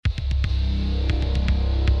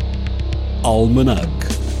Almanac.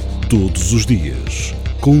 Todos os dias,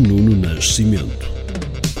 com Nuno Nascimento.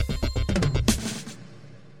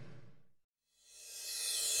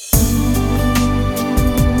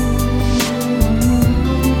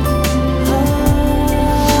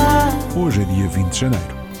 Hoje é dia 20 de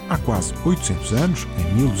janeiro. Há quase 800 anos,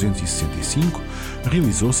 em 1265,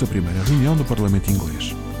 realizou-se a primeira reunião do Parlamento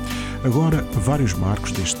inglês. Agora, vários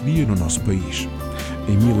marcos deste dia no nosso país.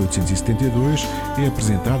 Em 1872 é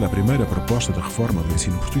apresentada a primeira proposta de reforma do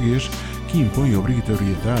ensino português, que impõe a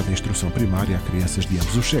obrigatoriedade da instrução primária a crianças de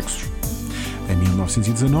ambos os sexos. Em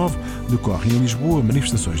 1919, decorrem em Lisboa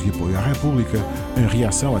manifestações de apoio à República em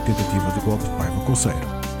reação à tentativa de golpe de Paiva Conceiro.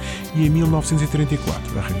 E em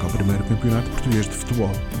 1934 arranca o primeiro campeonato português de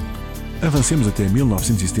futebol. Avancemos até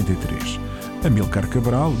 1973. Amílcar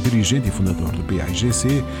Cabral, dirigente e fundador do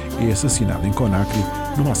PAIGC, é assassinado em Conacre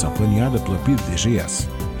numa ação planeada pela PIDE-DGS.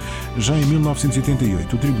 Já em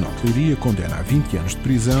 1988, o Tribunal de Leiria condena a 20 anos de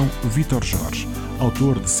prisão Vítor Jorge,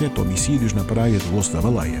 autor de 7 homicídios na praia do Osso da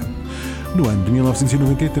Baleia. No ano de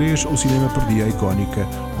 1993, o cinema perdia a icónica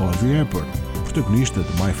Audrey Hepburn, protagonista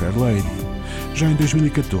de My Fair Lady. Já em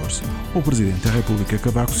 2014, o Presidente da República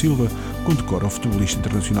Cavaco Silva condecora o futebolista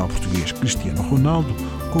internacional português Cristiano Ronaldo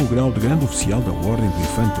com o grau de grande oficial da Ordem do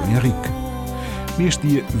Infante Henrique. Neste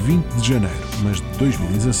dia 20 de janeiro, mas de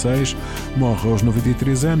 2016, morre aos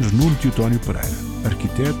 93 anos Nuno Teotónio Pereira,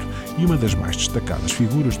 arquiteto e uma das mais destacadas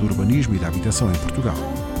figuras do urbanismo e da habitação em Portugal.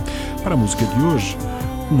 Para a música de hoje,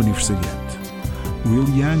 um aniversariante. Will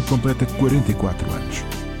Young completa 44 anos.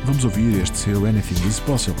 Vamos ouvir este seu Anything is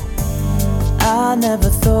Possible. I never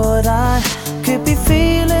thought I could be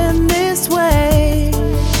feeling this way,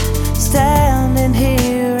 standing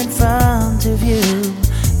here in front of you,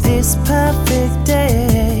 this perfect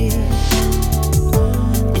day.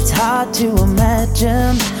 It's hard to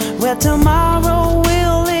imagine where tomorrow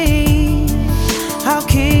will lead. I'll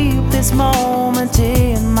keep this moment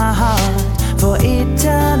in my heart for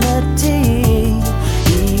eternity.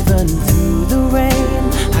 Even through the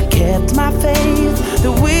rain, I kept my faith,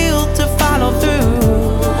 the will to follow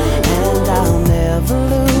through, and I'll never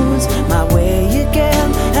lose my way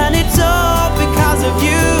again, and it's all because of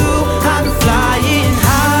you. I'm flying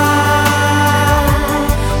high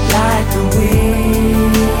like the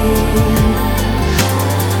wind,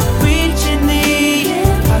 reaching the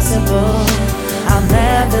impossible. I'll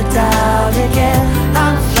never doubt again.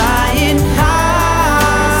 I'm flying high.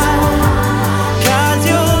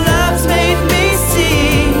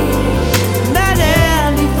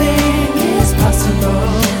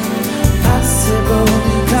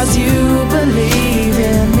 Cause you believe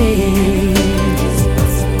in me.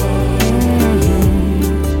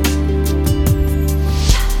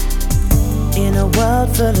 In a world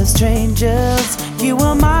full of strangers, you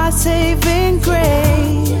were my saving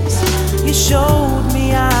grace. You showed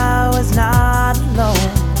me I was not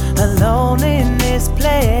alone in this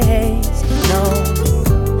place. No,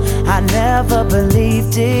 I never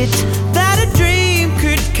believed it, that a dream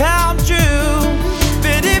could come true.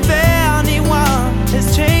 But if anyone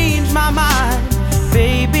has changed my mind,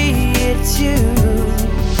 baby, it's you.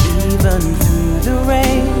 Even through the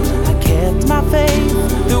rain, I kept my faith,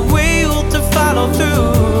 the will to follow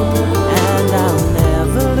through, and I'll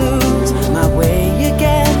never lose my way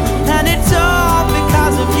again, and it's all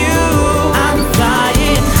because of you. I'm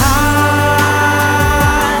flying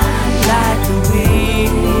high like the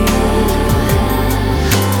wind,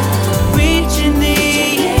 reaching the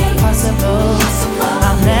impossible.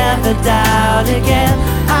 I'll never doubt again.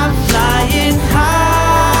 I'm flying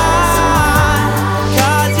high,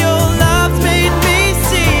 cause your love made me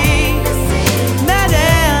see that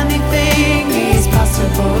anything is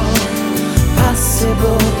possible,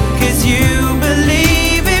 possible, cause you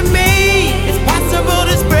believe in me. It's possible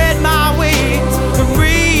to spread my wings from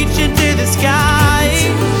reaching to the sky.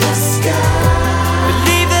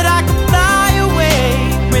 Believe that I can fly away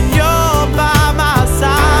when you're by my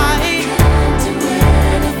side.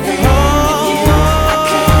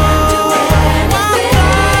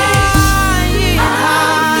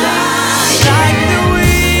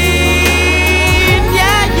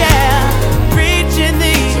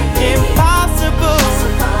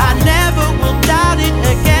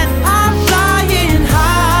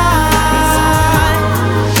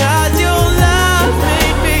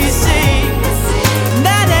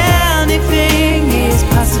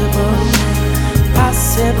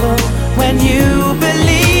 When you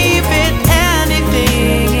believe it,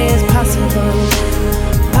 anything is possible,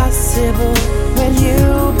 possible. When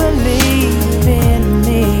you believe in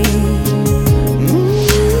me,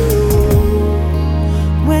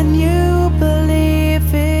 when you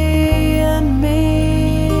believe in me.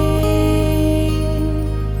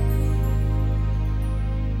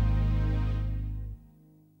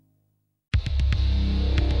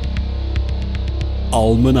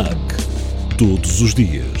 Almanac. Todos os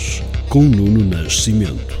dias, com Nuno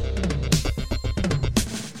Nascimento.